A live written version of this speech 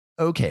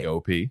Okay,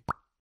 OP.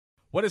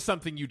 What is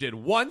something you did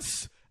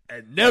once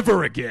and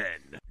never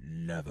again?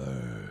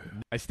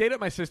 Never. I stayed at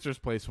my sister's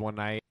place one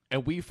night,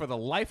 and we, for the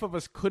life of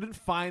us, couldn't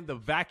find the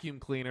vacuum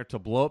cleaner to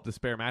blow up the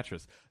spare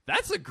mattress.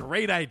 That's a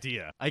great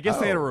idea. I guess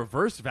they had a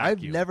reverse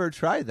vacuum. I've never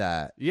tried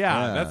that.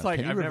 Yeah, that's like,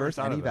 can you I've never reverse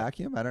thought any of it.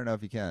 vacuum? I don't know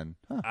if you can.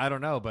 Huh. I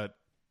don't know, but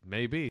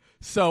maybe.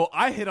 So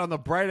I hit on the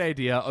bright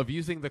idea of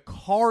using the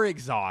car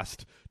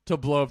exhaust to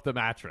blow up the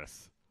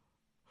mattress.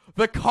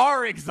 The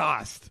car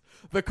exhaust.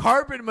 The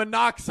carbon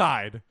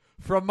monoxide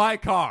from my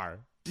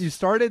car. You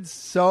started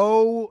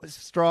so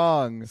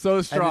strong.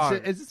 So strong.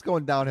 And it's just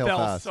going downhill Fell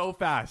fast. so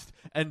fast.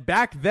 And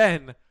back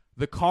then,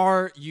 the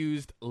car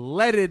used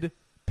leaded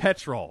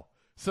petrol.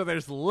 So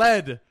there's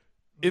lead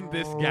in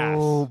this gas.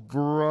 Oh,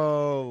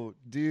 bro.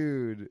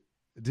 Dude.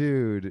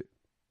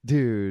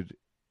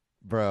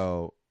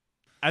 Bro.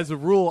 As a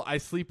rule, I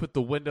sleep with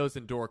the windows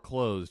and door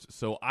closed,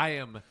 so I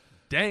am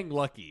dang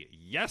lucky.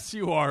 Yes,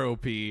 you are,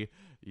 OP.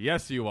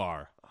 Yes, you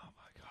are. Oh,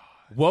 my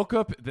God. Woke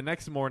up the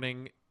next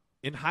morning,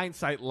 in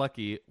hindsight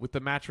lucky, with the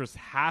mattress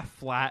half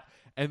flat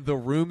and the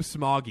room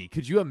smoggy.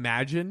 Could you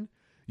imagine?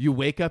 You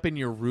wake up and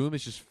your room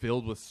is just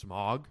filled with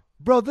smog?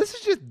 Bro, this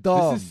is just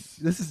dumb.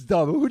 This is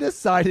dumb. Who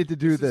decided to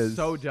do this? Is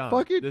so dumb.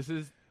 Fucking This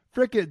is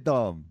freaking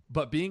dumb.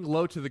 But being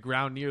low to the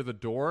ground near the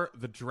door,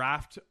 the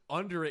draft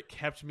under it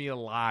kept me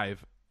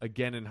alive.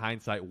 Again, in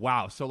hindsight,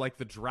 wow. So like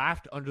the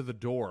draft under the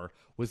door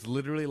was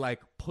literally like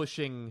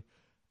pushing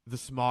the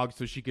smog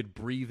so she could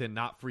breathe and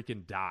not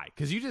freaking die.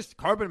 Because you just,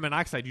 carbon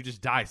monoxide, you just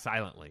die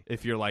silently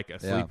if you're like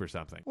asleep or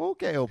something.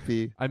 Okay, OP.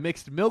 I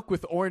mixed milk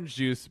with orange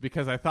juice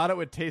because I thought it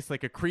would taste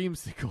like a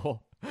creamsicle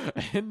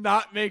and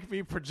not make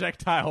me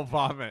projectile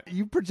vomit.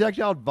 You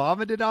projectile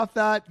vomited off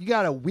that? You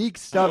got a weak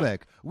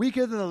stomach.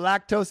 Weaker than the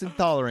lactose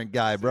intolerant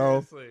guy,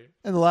 bro. Seriously.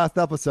 In the last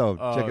episode.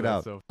 Oh, Check it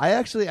out. so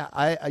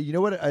I you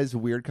know what is a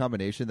weird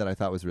combination that I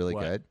thought was really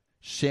What? good?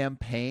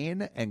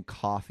 Champagne and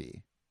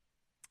coffee.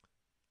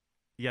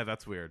 Yeah,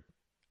 that's weird.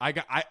 I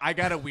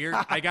got a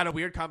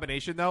weird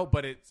combination though,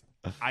 but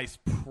I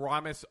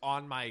promise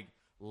on my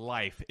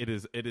life it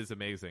is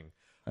amazing.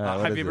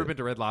 Have you ever been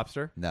to Red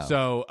Lobster? No.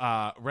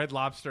 So Red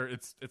Lobster,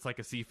 it's like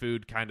a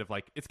seafood kind of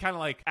like, it's kind of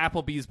like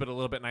Applebee's but a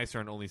little bit nicer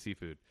and only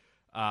seafood.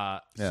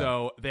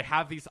 So they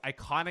have these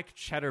iconic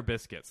cheddar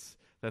biscuits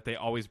that they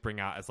always bring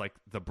out as like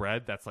the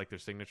bread. That's like their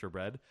signature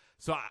bread.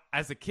 So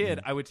as a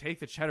kid, I would take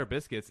the cheddar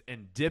biscuits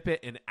and dip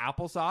it in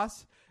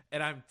applesauce.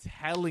 And I'm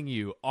telling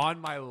you, on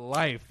my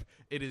life,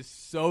 it is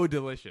so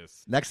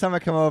delicious. Next time I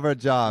come over,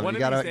 John, One you of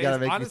gotta these days,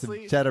 make honestly,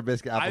 me some cheddar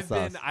biscuit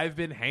applesauce. I've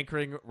been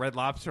hankering Red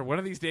Lobster. One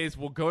of these days,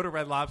 we'll go to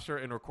Red Lobster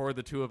and record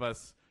the two of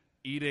us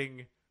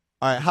eating.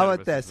 All right, how cheddar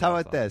about this? biscuits How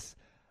with about this?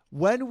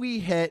 When we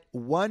hit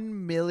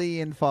 1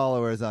 million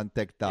followers on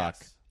TikTok,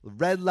 Yes.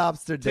 Red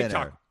Lobster dinner.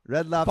 TikTok.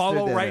 Red Lobster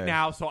Follow dinner. right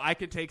now so I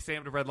can take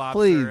Sam to Red Lobster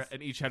Please.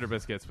 and eat cheddar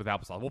biscuits with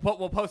applesauce.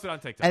 We'll post it on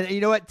TikTok. And you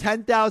know what?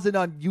 10,000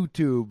 on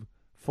YouTube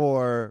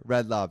for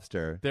Red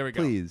Lobster. There we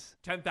go. Please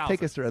 10,000.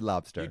 take us to Red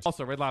Lobster.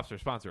 Also, Red Lobster,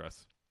 sponsor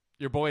us.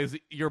 Your boy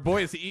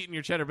is eating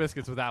your cheddar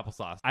biscuits with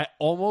applesauce. I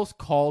almost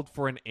called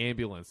for an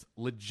ambulance.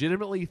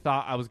 Legitimately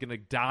thought I was going to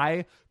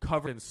die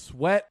covered in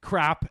sweat,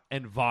 crap,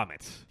 and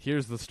vomit.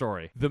 Here's the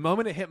story. The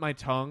moment it hit my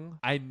tongue,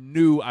 I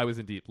knew I was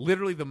in deep.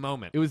 Literally the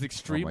moment. It was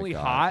extremely Oh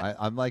my hot. God.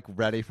 I'm like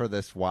ready for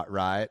this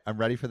ride. I'm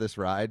ready for this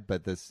ride,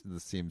 but this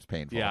seems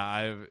painful.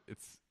 Yeah,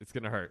 it's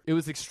going to hurt. It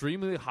was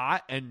extremely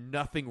hot and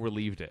nothing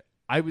relieved it.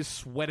 I was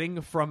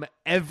sweating from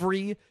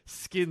every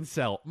skin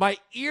cell. My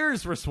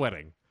ears were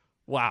sweating.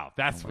 Wow,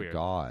 that's weird.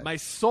 God. My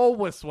soul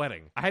was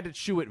sweating. I had to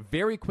chew it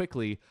very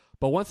quickly,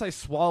 but once I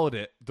swallowed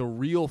it, the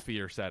real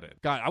fear set in.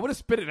 God, I would have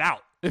spit it out.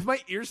 If my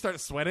ears start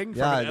sweating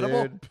from an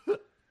edible,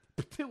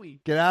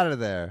 get out of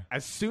there.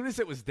 As soon as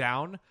it was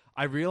down,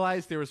 I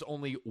realized there was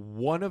only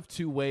one of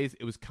two ways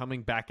it was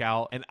coming back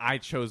out, and I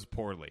chose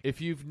poorly.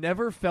 If you've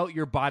never felt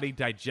your body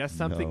digest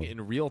something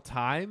in real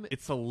time,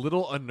 it's a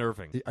little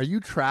unnerving. Are you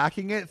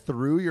tracking it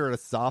through your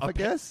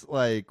esophagus?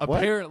 What?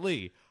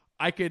 Apparently,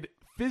 I could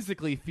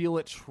physically feel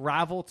it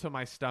travel to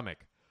my stomach.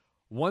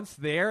 Once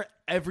there,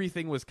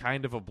 everything was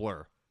kind of a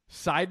blur.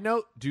 Side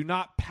note, do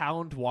not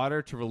pound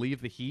water to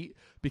relieve the heat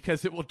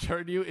because it will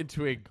turn you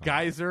into a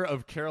geyser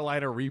of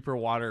Carolina Reaper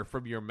water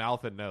from your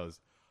mouth and nose.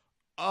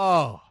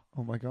 Oh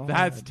my God.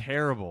 That's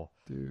terrible.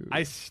 Dude.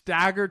 I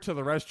staggered to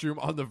the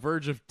restroom on the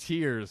verge of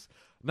tears.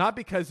 Not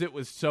because it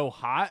was so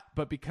hot,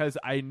 but because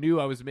I knew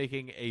I was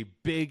making a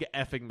big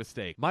effing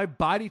mistake. My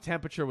body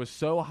temperature was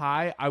so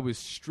high, I was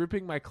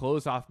stripping my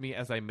clothes off me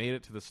as I made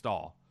it to the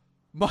stall.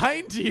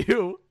 Mind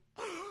you,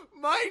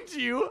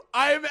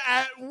 I'm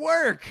at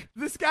work.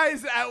 This guy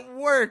is at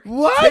work.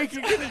 What?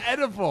 Taking an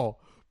edible.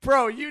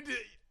 Bro,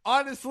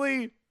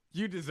 honestly,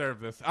 you deserve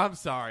this. I'm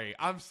sorry.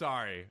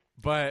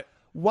 But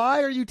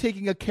why are you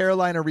taking a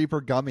Carolina Reaper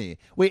gummy?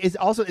 Wait, is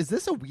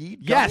this a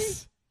weed gummy?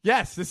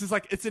 Yes, this is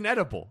it's an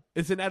edible.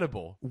 It's an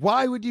edible.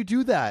 Why would you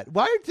do that?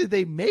 Why did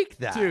they make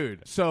that?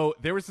 Dude, so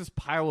there was this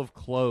pile of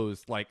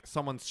clothes, like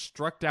someone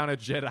struck down a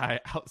Jedi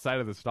outside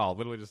of the stall,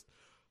 literally just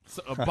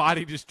So a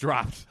body just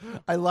dropped.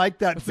 I like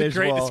that That's a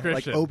great visual, like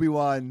description.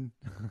 Obi-Wan.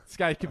 This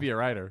guy could be a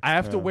writer. I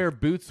have to wear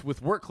boots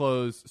with work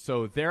clothes,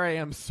 so there I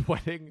am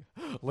sweating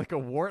like a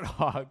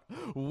warthog,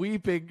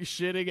 weeping,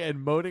 shitting,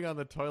 and moaning on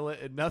the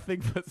toilet in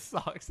nothing but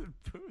socks and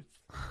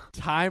boots.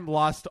 Time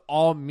lost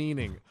all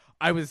meaning.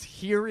 I was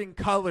hearing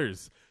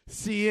colors,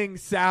 seeing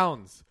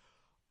sounds.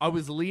 I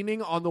was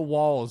leaning on the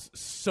walls,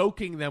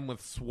 soaking them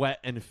with sweat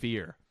and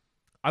fear.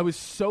 I was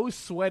so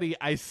sweaty,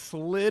 I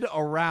slid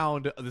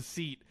around the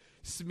seat,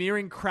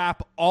 smearing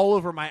crap all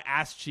over my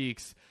ass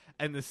cheeks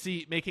and the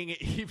seat, making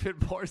it even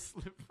more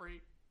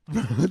slippery.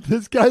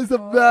 This guy's a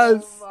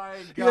mess. Oh my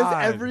He has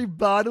God. every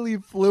bodily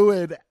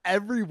fluid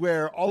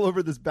everywhere, all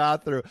over this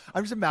bathroom.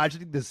 I'm just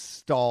imagining this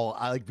stall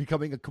like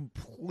becoming a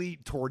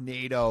complete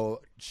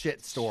tornado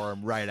shitstorm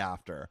right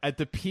after. At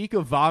the peak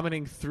of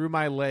vomiting through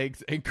my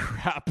legs and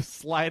crap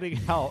sliding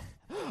out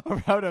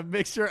around a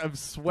mixture of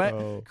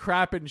sweat,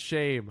 crap, and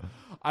shame,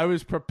 I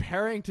was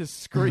preparing to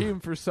scream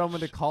for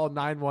someone to call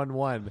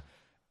 911,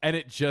 and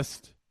it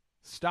just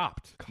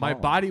stopped. My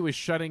body was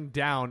shutting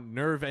down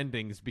nerve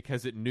endings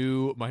because it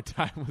knew my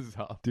time was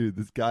up. Dude,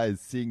 this guy is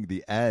seeing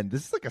the end.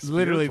 This is like a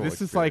Literally, spiritual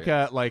this is like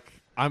experience.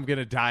 a I'm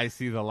gonna die,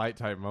 see the light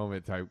type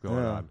moment type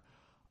going on.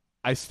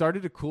 I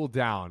started to cool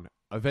down.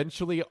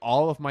 Eventually,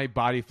 all of my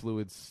body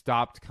fluids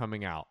stopped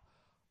coming out.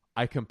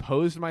 I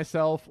composed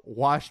myself,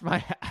 washed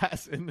my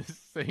ass in the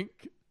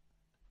sink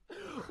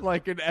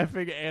like an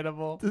effing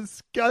animal.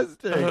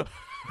 Disgusting.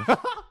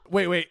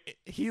 Wait.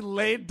 He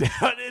laid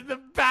down in the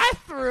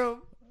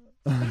bathroom.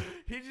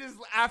 He just,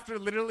 after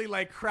literally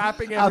like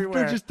crapping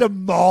everywhere. After just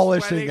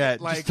demolishing sweating,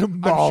 it. like, Just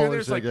demolishing I'm sure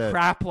there's like it.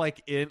 crap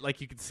like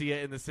you can see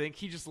it in the sink.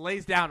 He just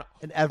lays down.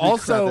 In every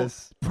also,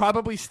 crevice.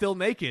 probably still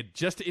naked,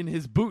 just in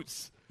his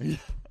boots.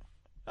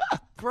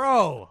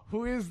 Bro,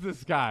 who is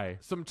this guy?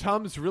 Some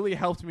Tums really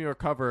helped me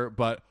recover,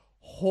 but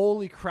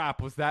holy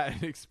crap, was that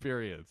an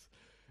experience.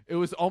 It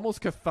was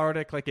almost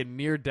cathartic, like a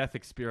near-death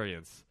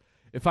experience.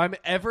 If I'm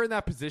ever in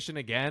that position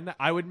again,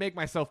 I would make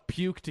myself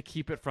puke to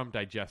keep it from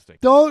digesting.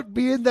 Don't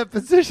be in that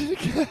position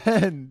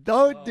again.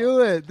 Don't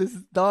do it. This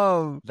is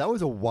dumb. That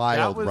was a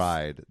wild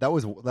ride. That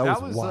was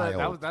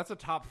wild. That's a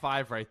top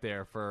 5 right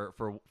there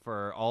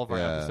for all of our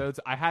episodes.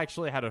 I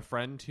actually had a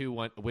friend who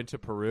went to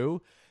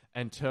Peru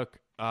and took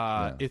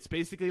it's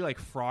basically like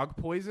frog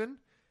poison,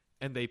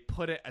 and they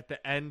put it at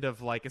the end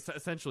of like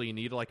essentially you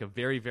need like a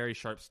very, very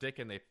sharp stick,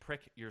 and they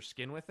prick your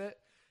skin with it.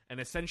 And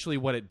essentially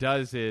what it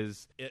does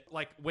is it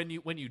like when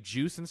you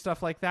juice and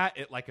stuff like that,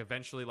 it like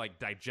eventually like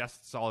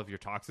digests all of your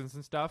toxins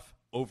and stuff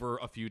over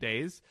a few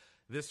days.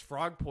 This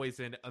frog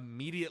poison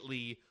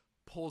immediately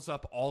pulls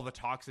up all the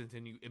toxins,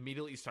 and you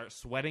immediately start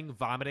sweating,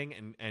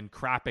 vomiting, and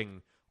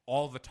crapping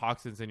all the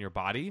toxins in your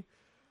body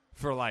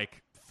for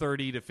like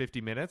 30 to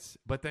 50 minutes.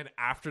 But then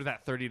after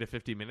that 30 to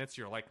 50 minutes,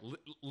 you're like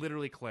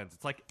literally cleansed.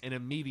 It's like an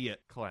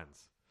immediate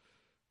cleanse.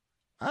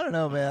 I don't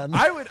know, man.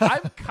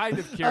 I'm kind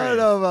of curious. I don't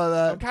know about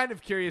that. I'm kind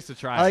of curious to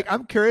try it.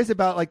 I'm curious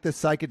about like the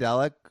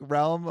psychedelic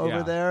realm over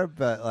Yeah. there,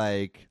 but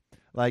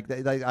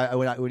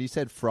when you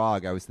said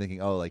frog, I was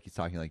thinking, oh, like he's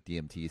talking like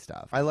DMT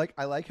stuff. I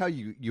like how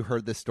you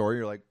heard this story.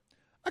 You're like,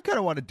 I kind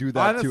of want to do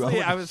that too. Honestly,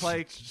 wanna I was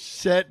like,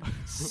 shit,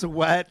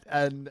 sweat,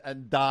 and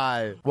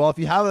die. Well, if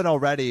you haven't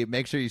already,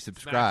 make sure you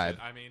subscribe.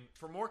 smash it. I mean,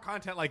 for more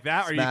content like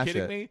that, are Smash you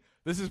kidding it. me?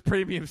 This is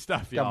premium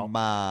stuff, y'all. Come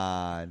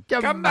on.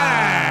 Come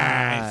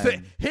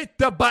on. Hit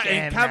the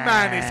button. Come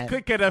on. It's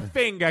click of the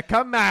finger.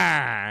 Come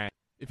on.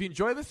 If you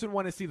enjoy this and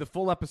want to see the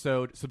full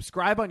episode,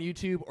 subscribe on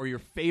YouTube or your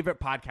favorite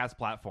podcast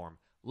platform.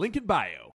 Link in bio.